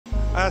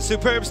A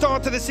superb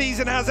start to the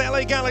season has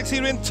LA Galaxy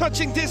in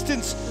touching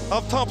distance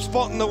of top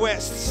spot in the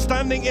West.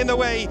 Standing in the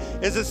way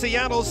is the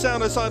Seattle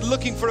Sounders side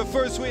looking for a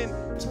first win.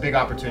 It's a big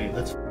opportunity.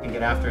 Let's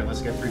get after it.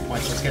 Let's get 3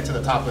 points. Let's get to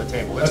the top of the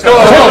table. Let's go!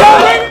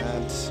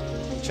 And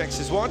he checks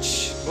his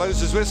watch, blows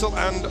his whistle,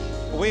 and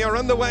we are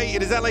underway.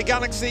 It is LA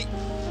Galaxy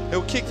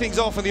who'll kick things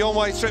off in the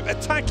all-white strip,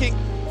 attacking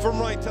from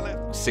right to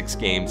left. 6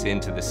 games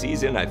into the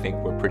season, I think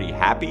we're pretty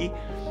happy.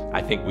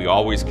 I think we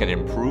always can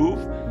improve,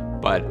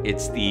 but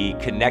it's the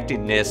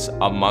connectedness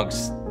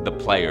amongst the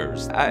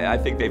players. I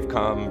think they've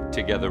come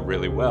together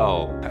really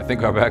well. I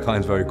think our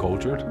backline's very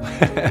cultured,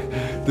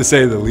 to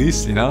say the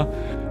least, you know?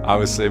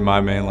 Obviously,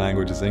 my main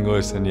language is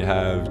English, and you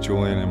have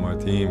Julian and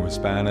Martin with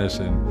Spanish,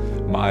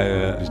 and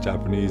Maya is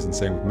Japanese, and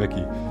same with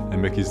Mickey.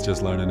 And Mickey's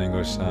just learning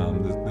English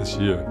this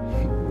year.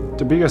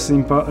 The biggest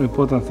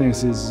important thing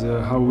is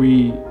how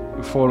we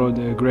follow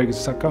Greg's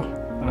soccer,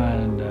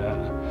 and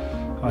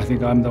I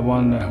think I'm the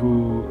one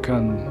who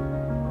can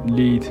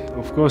lead.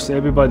 Of course,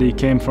 everybody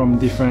came from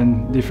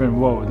different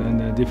world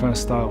and different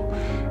style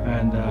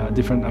and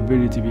different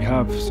ability we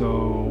have.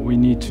 So we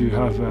need to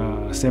have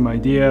same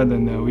idea.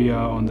 Then we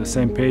are on the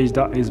same page.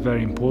 That is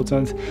very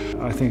important.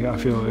 I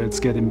feel it's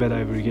getting better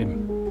every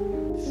game.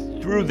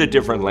 Through the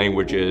different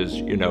languages,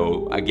 you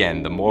know,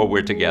 again, the more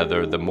we're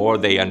together, the more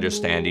they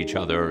understand each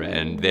other,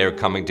 and they're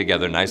coming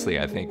together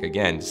nicely. I think,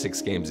 again,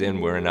 6 games in,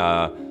 we're in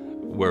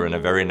a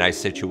very nice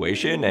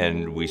situation,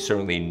 and we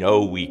certainly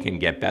know we can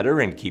get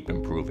better and keep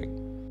improving.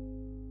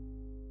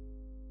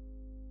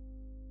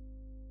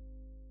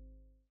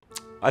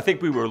 I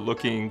think we were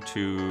looking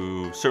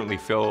to certainly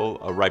fill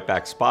a right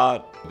back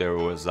spot. There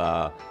was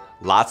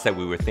lots that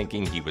we were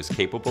thinking he was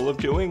capable of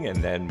doing,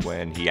 and then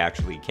when he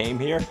actually came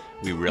here,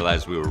 we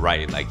realized we were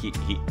right. Like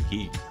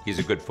he's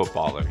a good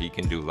footballer. He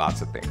can do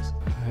lots of things.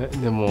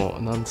 でも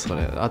なんですか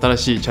ね、新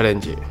しいチャレ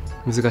ンジ、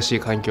難しい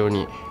環境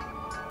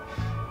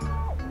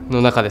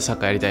の中でサッ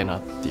カーやりたいな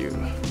っていう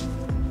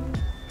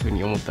ふう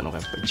に思ったのが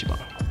やっぱ一番。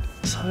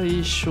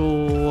最初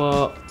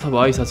は多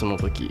分挨拶の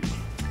時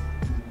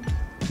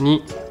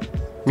に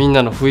みん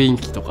なの雰囲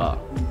気とか、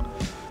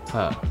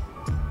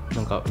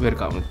なんかウェル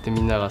カムって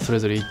みんながそれ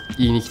ぞれ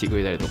言いに来てく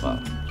れたりとか、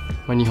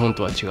日本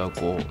とは違う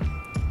こ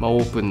う、オ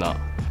ープンな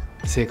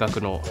性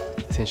格の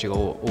選手が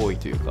多い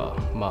というか、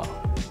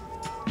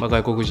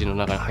外国人の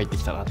中に入って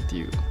きたなって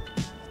いう。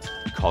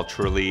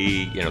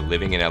Culturally, you know,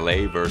 living in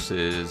LA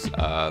versus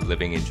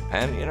living in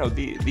Japan, you know,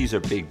 these are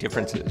big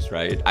differences,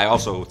 right? I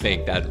also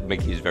think that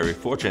Mickey's very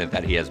fortunate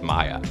that he has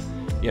Maya.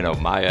 You know,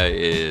 Maya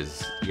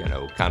is, you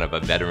know, kind of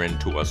a veteran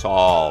to us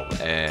all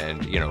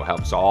and, you know,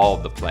 helps all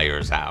the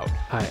players out.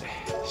 はい、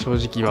正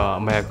直今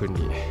マヤ君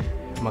に、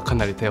か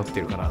なり頼って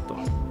るかなと。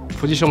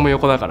ポジションも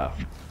横だから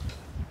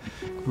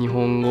日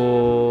本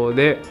語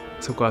で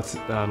そこは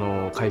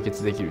解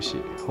決できるし、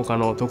他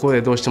のところ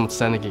でどうしても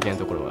伝えなきゃいけない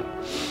ところは、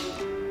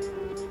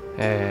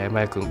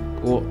マヤ君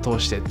を通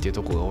してっていう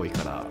ところが多い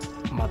から、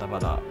まだま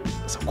だ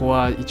そこ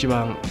は一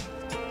番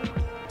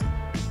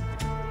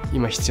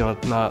今必要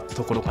な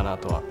ところかな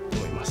とは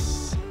思いま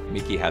す。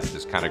Mickey has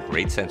this kind of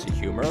great sense of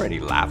humor and he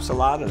laughs a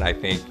lot, and I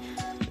think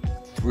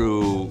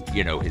through,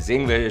 you know, his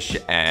English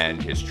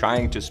and his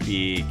trying to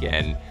speak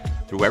and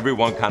through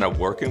everyone kind of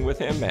working with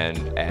him,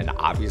 and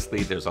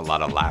obviously there's a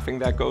lot of laughing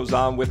that goes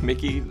on with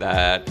Mickey,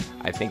 that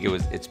I think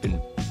it's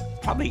been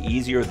probably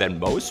easier than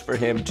most for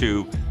him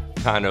to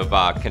kind of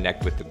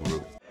connect with the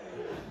group.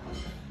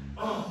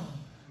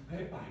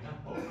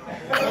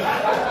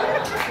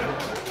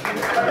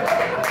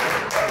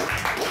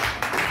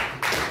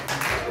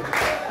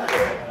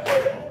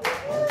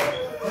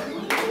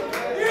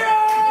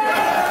 Yeah!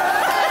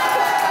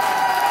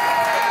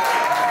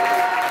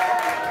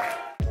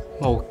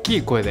 大き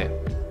い声で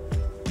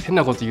変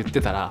なこと言っ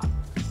てたら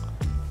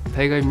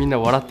大概みんな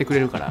笑ってくれ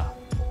るから、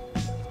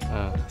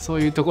そ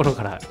ういうところ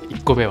から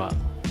1個目は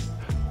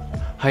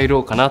入ろ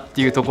うかなっ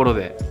ていうところ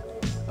で、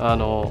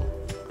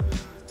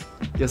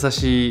優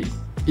しい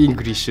イン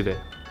グリッシュで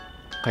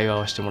会話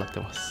をしてもらって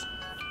ます。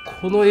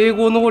この英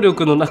語能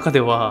力の中で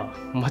は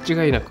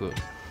間違いなく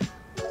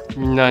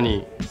みんな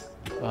に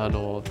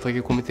溶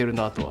け込めてる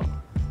なとは。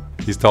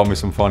He's taught me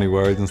some funny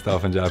words and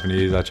stuff in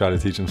Japanese. I try to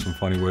teach him some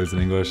funny words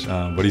in English,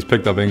 but he's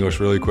picked up English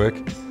really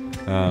quick.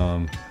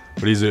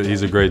 But he's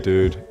a great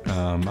dude.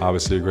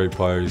 Obviously a great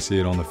player. You see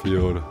it on the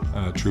field.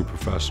 A true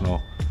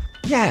professional.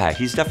 Yeah,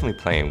 he's definitely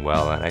playing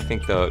well, and I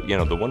think the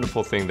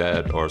wonderful thing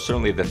that, or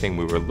certainly the thing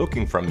we were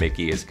looking from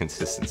Mickey, is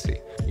consistency.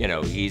 You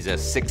know, he's a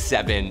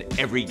 6'7"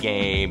 every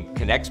game,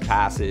 connects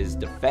passes,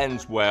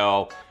 defends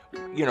well.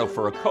 You know,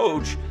 for a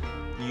coach,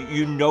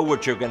 you know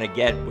what you're going to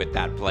get with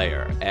that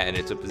player, and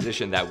it's a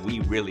position that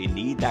we really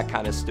need that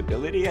kind of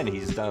stability, and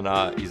he's done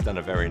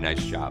a very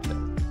nice job there.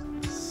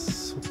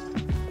 そ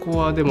こ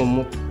はでも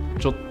もう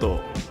ちょっと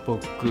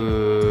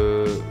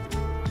僕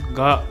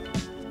が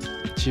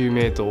チーム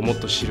メイトをもっ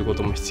と知るこ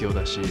とも必要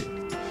だし、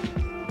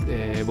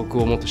僕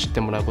をもっと知っ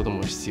てもらうこと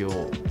も必要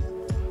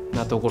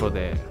なところ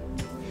で、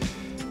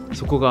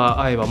そこ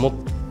が合えばもっ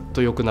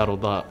と良くなる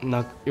だ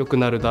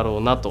ろ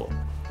うなと、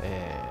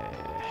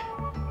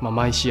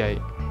毎試合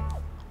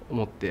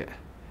思って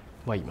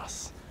はいま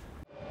す。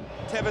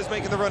Tevez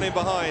making the run in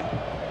behind,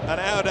 and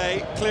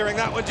Aude clearing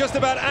that one just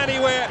about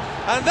anywhere,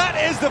 and that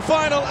is the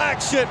final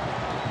action.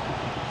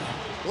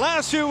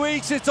 Last few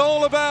weeks it's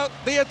all about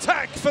the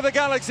attack for the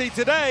Galaxy.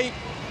 Today,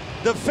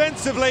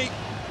 defensively,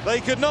 they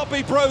could not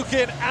be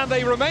broken and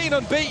they remain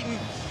unbeaten,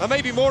 and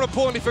maybe more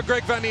importantly for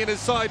Greg Vanney and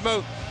his side,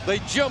 Mo, they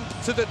jump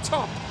to the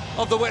top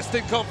of the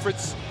Western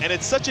Conference. And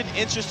it's such an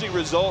interesting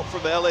result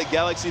from the LA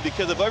Galaxy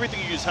because of everything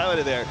you just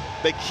highlighted there.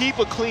 They keep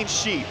a clean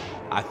sheet.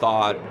 I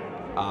thought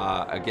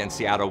against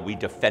Seattle, we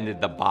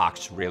defended the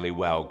box really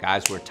well.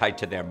 Guys were tight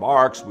to their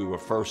marks. We were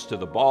first to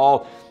the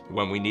ball.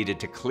 When we needed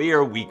to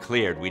clear, we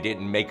cleared. We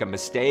didn't make a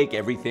mistake.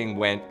 Everything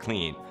went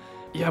clean.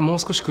 いや、もう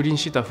少しクリーン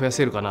シートは増や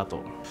せるかな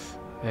と、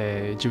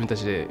自分た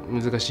ちで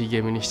難しいゲ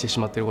ームにしてし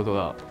まっていること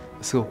が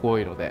すごく多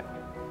いので、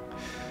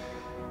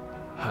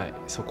はい、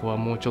そこは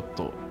もうちょっ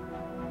と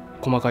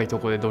細かいと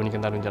ころでどうにか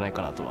なるんじゃない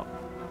かなとは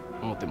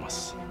思ってま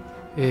す。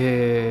リ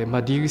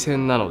ーグ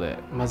戦なので、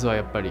まずは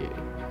やっぱり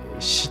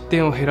失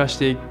点を減らし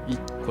てい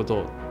くこ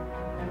と、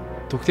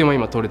得点は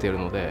今取れている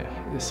ので、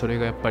それ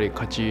がやっぱり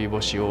勝ち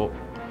星を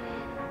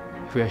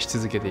増やし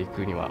続けてい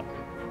くには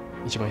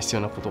一番必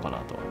要なことかな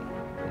と思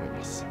い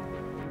ます。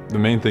The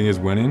main thing is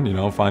winning, you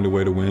know, find a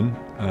way to win,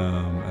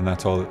 and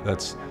that's all.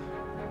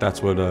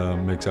 That's what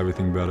makes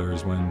everything better.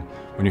 Is when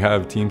you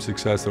have team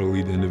success, that'll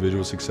lead to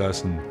individual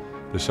success, and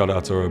the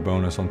shutouts are a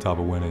bonus on top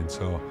of winning.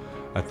 So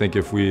I think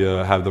if we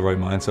have the right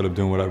mindset of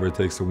doing whatever it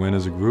takes to win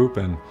as a group,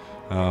 and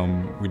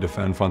we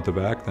defend front to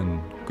back,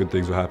 then good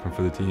things will happen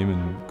for the team,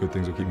 and good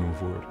things will keep moving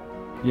forward.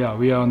 Yeah,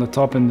 we are on the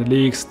top in the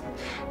leagues,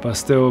 but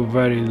still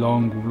very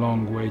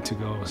long way to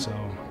go. So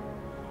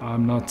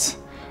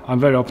I'm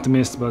very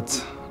optimistic,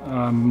 but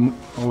I'm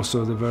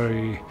also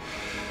very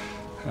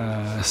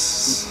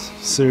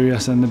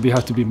serious, and we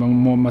have to be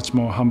much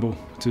more humble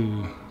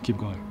to keep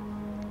going.